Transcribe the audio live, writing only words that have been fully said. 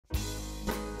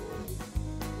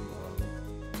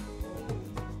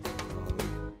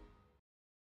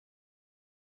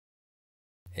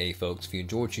Hey folks, if you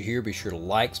enjoyed what you hear, be sure to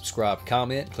like, subscribe,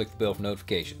 comment, click the bell for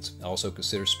notifications. Also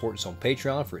consider supporting us on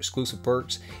Patreon for exclusive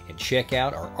perks, and check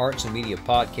out our Arts and Media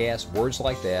podcast, Words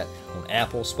Like That, on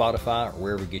Apple, Spotify, or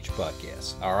wherever you get your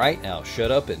podcasts. Alright, now shut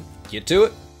up and get to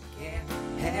it. Can't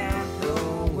have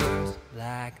no words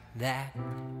like that.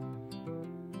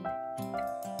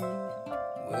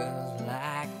 Words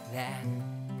like that.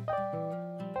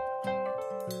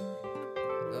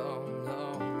 No,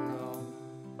 no, no.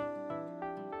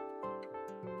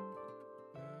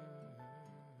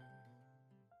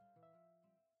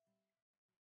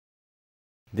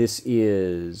 This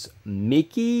is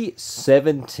Mickey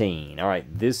 17. All right,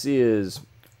 this is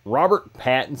Robert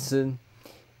Pattinson.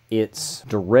 It's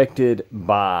directed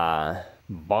by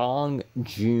Bong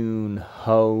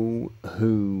Joon-Ho,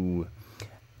 who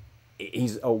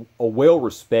he's a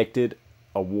well-respected,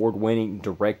 award-winning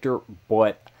director,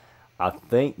 but I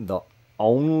think the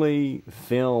only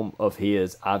film of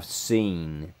his I've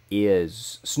seen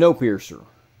is Snowpiercer.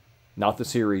 Not the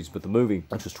series, but the movie,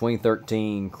 which was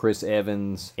 2013, Chris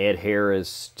Evans, Ed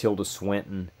Harris, Tilda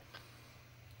Swinton,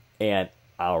 and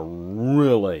I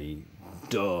really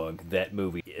dug that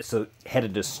movie. So it had a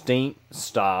distinct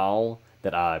style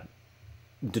that I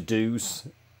deduce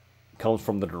comes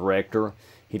from the director.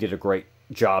 He did a great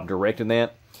job directing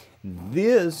that.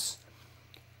 This,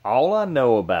 all I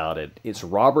know about it, it's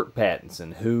Robert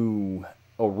Pattinson, who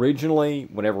originally,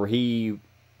 whenever he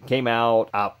came out,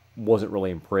 I wasn't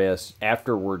really impressed.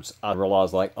 Afterwards, I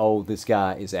realized, like, oh, this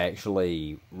guy is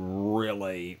actually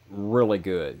really, really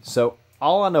good. So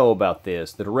all I know about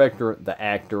this, the director, the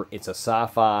actor, it's a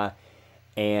sci-fi,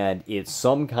 and it's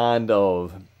some kind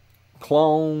of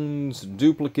clones,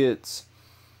 duplicates,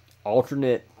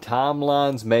 alternate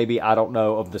timelines, maybe, I don't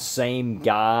know, of the same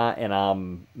guy, and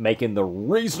I'm making the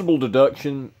reasonable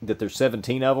deduction that there's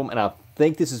 17 of them, and I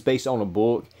think this is based on a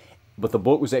book, but the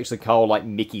book was actually called, like,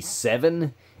 Mickey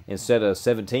 7 instead of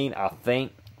 17, I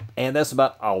think, and that's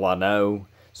about all I know.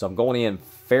 So I'm going in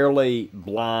fairly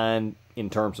blind in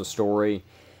terms of story.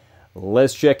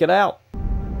 Let's check it out.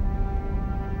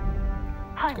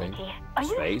 Hi, Okay. Mickey. Are you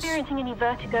Space. experiencing any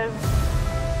vertigo?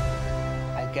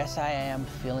 I guess I am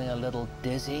feeling a little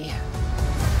dizzy.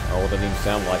 Oh, it doesn't even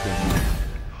sound like him.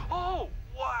 Oh,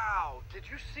 wow! Did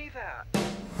you see that?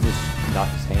 Just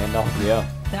knocked his hand off, yeah.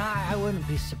 Now, I wouldn't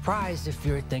be surprised if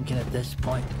you're thinking at this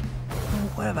point,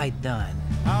 what have I done?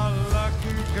 How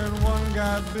lucky can one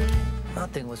guy be?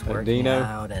 Nothing was Hey, working Dino.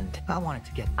 out, and I wanted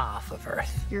to get off of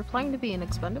Earth. You're applying to be an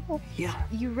expendable? Yeah,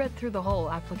 You read through the whole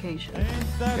application.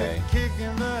 Ain't that Okay. a kick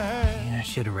in the head? I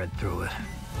should have read through it.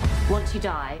 Once you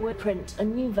die, we'll print a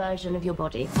new version of your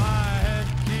body. My head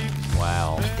keeps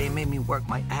Wow. They made me work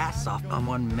my ass off on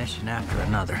one mission after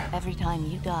another. Every time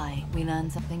you die, we learn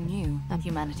something new, and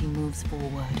humanity moves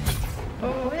forward.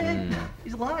 Oh, wait,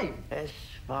 he's alive. It's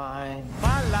fine.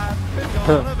 my life is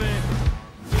gonna be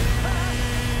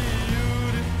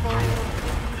beautiful.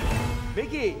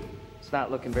 Mickey, it's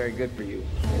not looking very good for you.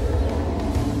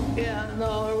 Yeah,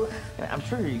 no. I'm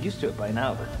sure you're used to it by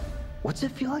now, but what's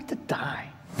it feel like to die?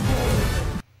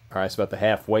 All right, it's about the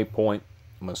halfway point.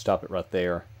 I'm going to stop it right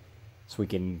there so we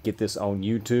can get this on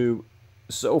YouTube.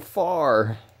 So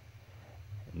far,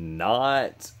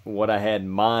 not what I had in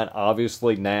mind.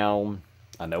 Obviously, now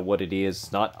I know what it is.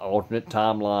 It's not alternate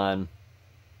timeline.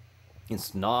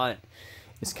 It's not.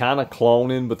 It's kind of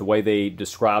cloning, but the way they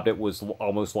described it was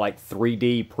almost like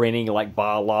 3D printing, like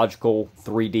biological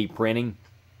 3D printing,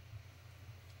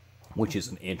 which is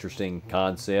an interesting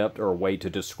concept or a way to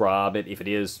describe it if it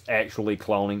is actually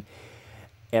cloning.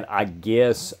 And I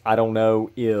guess, I don't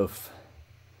know if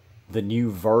the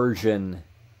new version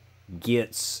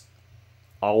gets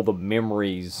all the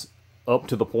memories up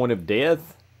to the point of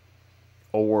death,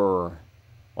 or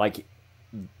like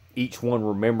each one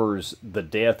remembers the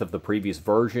death of the previous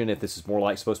version, if this is more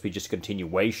like supposed to be just a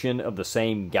continuation of the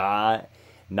same guy,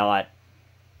 not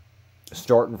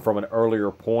starting from an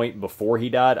earlier point before he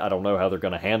died. I don't know how they're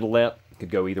going to handle that. Could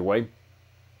go either way.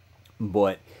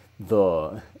 But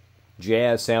the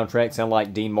jazz soundtrack sound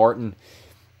like Dean Martin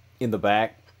in the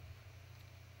back,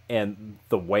 and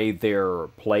the way they're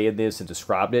playing this and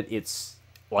described it, it's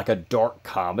like a dark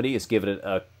comedy. It's given it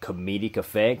a comedic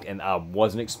effect, and I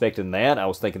wasn't expecting that. I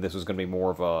was thinking this was going to be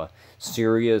more of a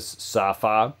serious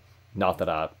sci-fi. Not that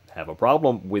I have a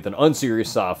problem with an unserious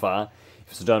sci-fi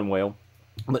if it's done well.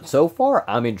 But so far,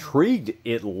 I'm intrigued.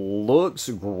 It looks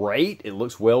great. It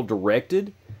looks well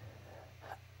directed.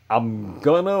 I'm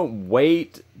gonna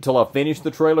wait till I finish the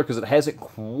trailer because it hasn't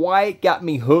quite got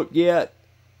me hooked yet.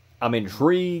 I'm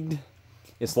intrigued.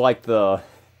 It's like the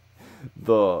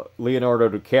the Leonardo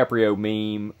DiCaprio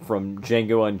meme from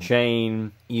Django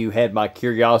Unchained. You had my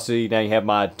curiosity, now you have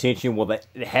my attention. Well, that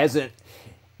it hasn't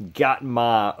gotten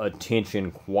my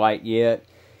attention quite yet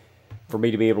for me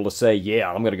to be able to say,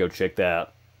 yeah, I'm gonna go check that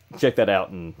out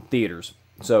in theaters.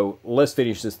 So let's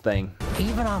finish this thing.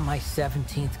 Even on my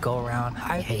 17th go around,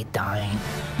 I hate dying.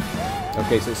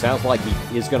 Okay, so it sounds like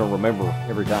he is gonna remember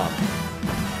every time.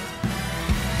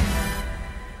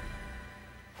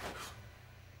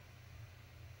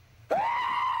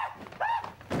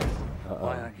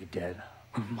 Why aren't you dead?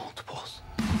 Multiples.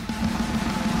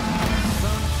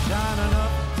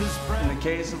 In the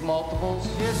case of multiples,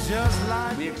 It's just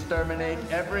like we exterminate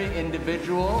every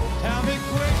individual. tell me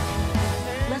quick.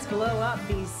 Let's blow up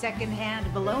these secondhand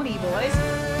baloney boys.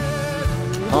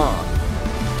 Huh.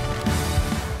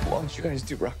 Why don't you guys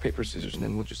do rock, paper, scissors, and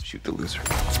then we'll just shoot the loser.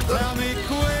 Tell me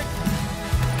quick.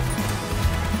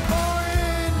 For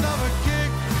another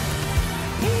kick.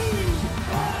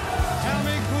 Tell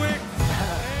me quick.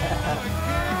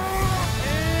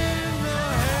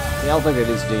 Yeah, I don't think that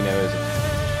is Dino, is it?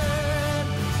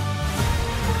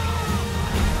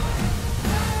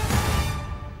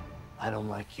 I don't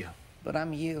like you. But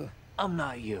I'm you. I'm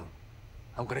not you.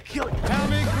 I'm gonna kill you. Tell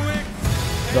me quick.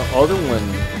 The other one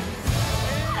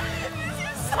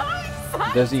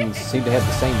doesn't even seem to have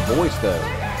the same voice, though.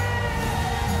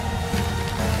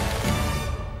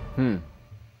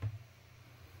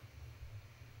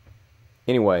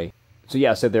 Anyway, so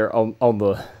yeah, I said there on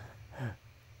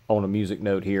a music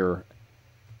note here.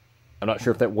 I'm not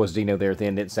sure if that was Dino there at the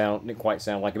end. It didn't quite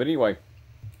sound like it, but anyway,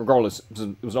 regardless,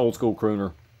 it was an old school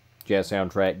crooner jazz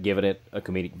soundtrack, giving it a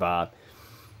comedic vibe.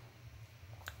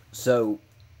 So,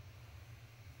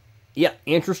 yeah,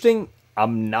 interesting.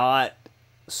 I'm not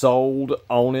sold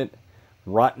on it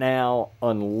right now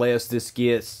unless this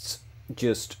gets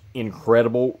just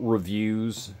incredible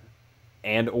reviews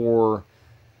and or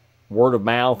word of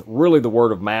mouth. Really, the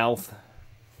word of mouth.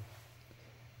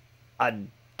 I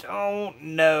don't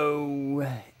know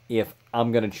if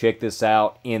I'm going to check this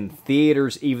out in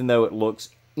theaters, even though it looks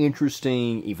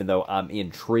interesting, even though I'm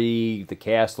intrigued. The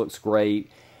cast looks great.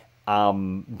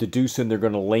 I'm deducing they're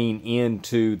going to lean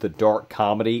into the dark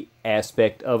comedy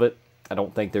aspect of it. I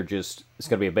don't think it's going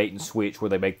to be a bait and switch where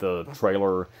they make the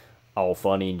trailer all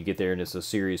funny and you get there and it's a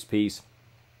serious piece.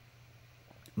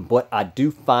 But I do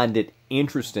find it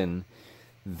interesting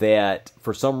that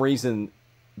for some reason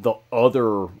the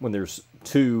other, when there's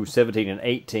 2, 17 and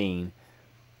 18,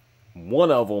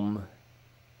 one of them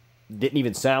didn't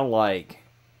even sound like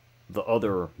the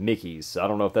other Mickeys. I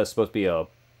don't know if that's supposed to be a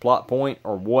plot point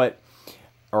or what,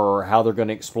 or how they're going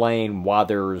to explain why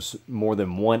there's more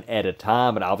than one at a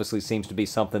time. It obviously seems to be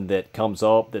something that comes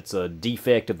up that's a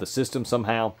defect of the system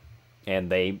somehow, and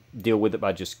they deal with it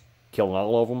by just killing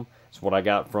all of them. That's what I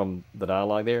got from the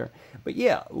dialogue there. But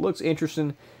yeah, it looks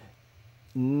interesting.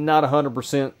 Not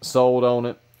 100% sold on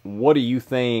it. What do you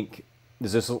think?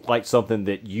 Does this look like something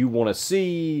that you want to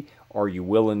see? Are you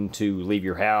willing to leave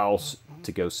your house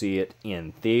to go see it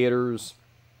in theaters?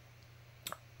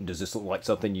 Does this look like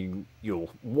something you'll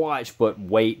watch but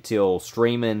wait till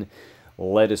streaming?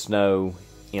 Let us know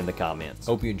in the comments.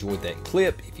 Hope you enjoyed that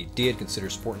clip. If you did, consider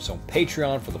supporting us on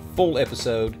Patreon for the full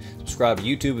episode. Subscribe to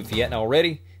YouTube if you hadn't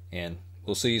already, and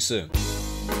we'll see you soon.